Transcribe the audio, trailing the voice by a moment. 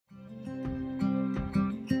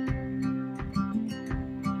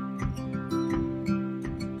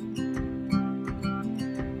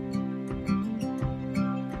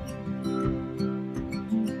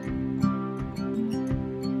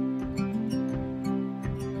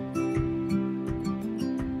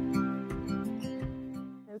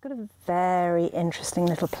very interesting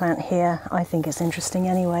little plant here. I think it's interesting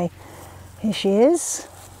anyway. Here she is.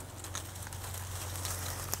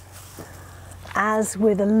 As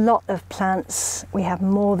with a lot of plants, we have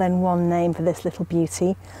more than one name for this little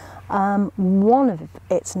beauty. One of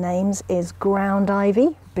its names is ground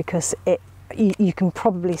ivy, because you can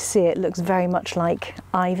probably see it looks very much like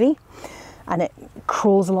ivy, and it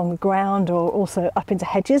crawls along the ground or also up into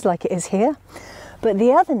hedges like it is here. But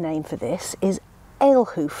the other name for this is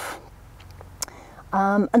Hoof.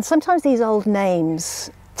 And sometimes these old names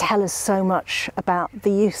tell us so much about the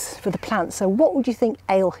use for the plant. So what would you think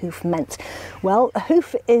Hoof meant? Well, a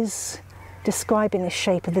hoof is describing the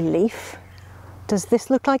shape of the leaf. Does this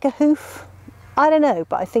look like a hoof? I don't know,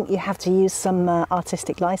 but I think you have to use some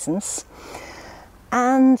artistic license.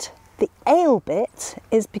 And the ale bit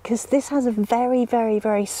is because this has a very, very,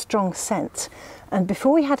 very strong scent. And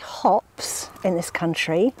before we had hops in this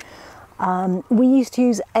country, we used to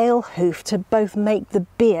use ale hoof to both make the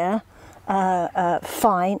beer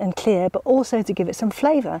fine and clear, but also to give it some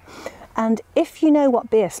flavour. And if you know what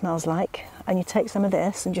beer smells like, and you take some of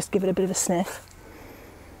this and just give it a bit of a sniff,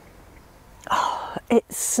 oh,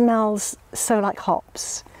 it smells so like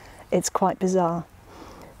hops. It's quite bizarre.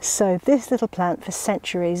 So this little plant for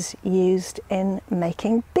centuries used in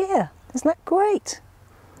making beer. Isn't that great?